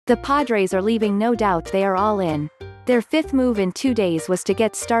The Padres are leaving no doubt they are all in. Their fifth move in 2 days was to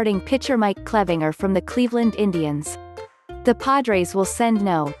get starting pitcher Mike Clevinger from the Cleveland Indians. The Padres will send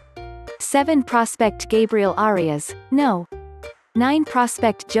no. 7 prospect Gabriel Arias, no. 9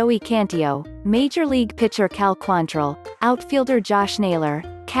 prospect Joey Cantillo, Major League pitcher Cal Quantrill, outfielder Josh Naylor,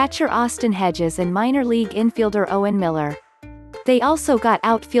 catcher Austin Hedges and minor league infielder Owen Miller. They also got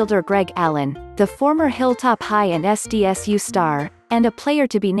outfielder Greg Allen, the former Hilltop High and SDSU star, and a player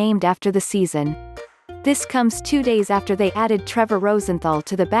to be named after the season. This comes 2 days after they added Trevor Rosenthal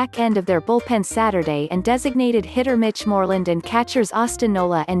to the back end of their bullpen Saturday and designated hitter Mitch Moreland and catchers Austin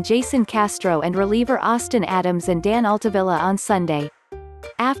Nola and Jeisson Castro and reliever Austin Adams and Dan Altavilla on Sunday.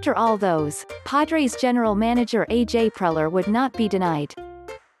 After all those, Padres General Manager A. Preller would not be denied.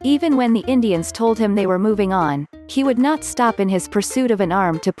 Even when the Indians told him they were moving on, he would not stop in his pursuit of an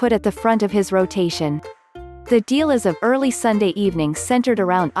arm to put at the front of his rotation. The deal as of early Sunday evening centered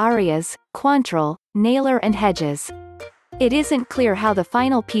around Arias, Quantrill, Naylor and Hedges. It isn't clear how the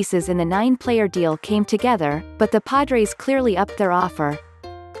final pieces in the 9-player deal came together, but the Padres clearly upped their offer.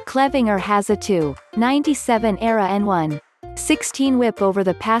 Clevinger has a .297 ERA and .116 WHIP over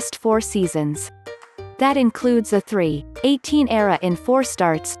the past 4 seasons. That includes a .318 ERA in 4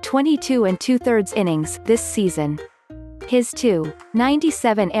 starts, 22 2/3 innings this season. His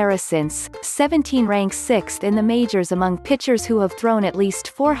 .297 ERA since 17 ranks 6th in the majors among pitchers who have thrown at least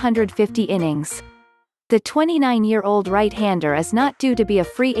 450 innings. The 29-year-old right-hander is not due to be a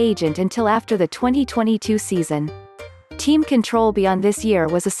free agent until after the 2022 season. Team control beyond this year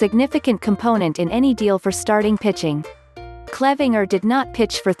was a significant component in any deal for starting pitching. Clevinger did not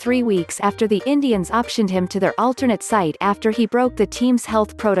pitch for 3 weeks after the Indians optioned him to their alternate site after he broke the team's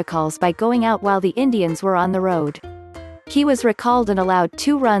health protocols by going out while the Indians were on the road. He was recalled and allowed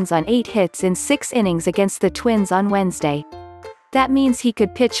 2 runs on 8 hits in 6 innings against the Twins on Wednesday. That means he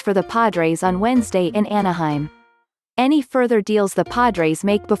could pitch for the Padres on Wednesday in Anaheim. Any further deals the Padres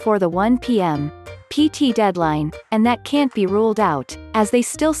make before the 1 p.m. PT deadline, and that can't be ruled out, as they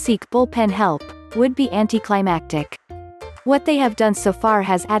still seek bullpen help, would be anticlimactic. What they have done so far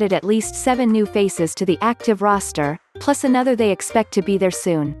has added at least 7 new faces to the active roster, plus another they expect to be there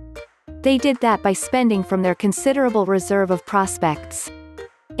soon. They did that by spending from their considerable reserve of prospects.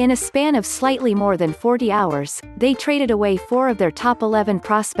 In a span of slightly more than 40 hours, they traded away 4 of their top 11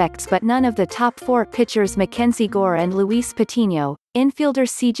 prospects but none of the top 4 pitchers MacKenzie Gore and Luis Patino, infielder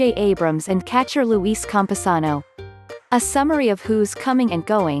CJ Abrams and catcher Luis Campusano. A summary of who's coming and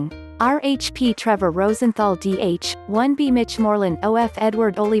going: RHP Trevor RosenthalDH, 1B Mitch MorelandOF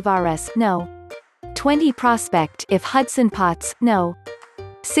Edward Olivares, no. 20 prospect if Hudson Potts, no.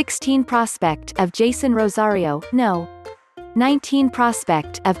 16 prospect of Jeisson Rosario, no. 19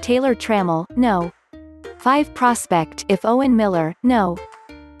 prospect of Taylor Trammell, no. 5 prospect if Owen Miller, no.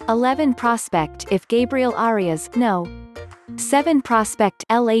 11 prospect if Gabriel Arias, no. 7 prospect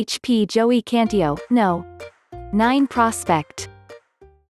LHP Joey Cantillo, no. 9 prospect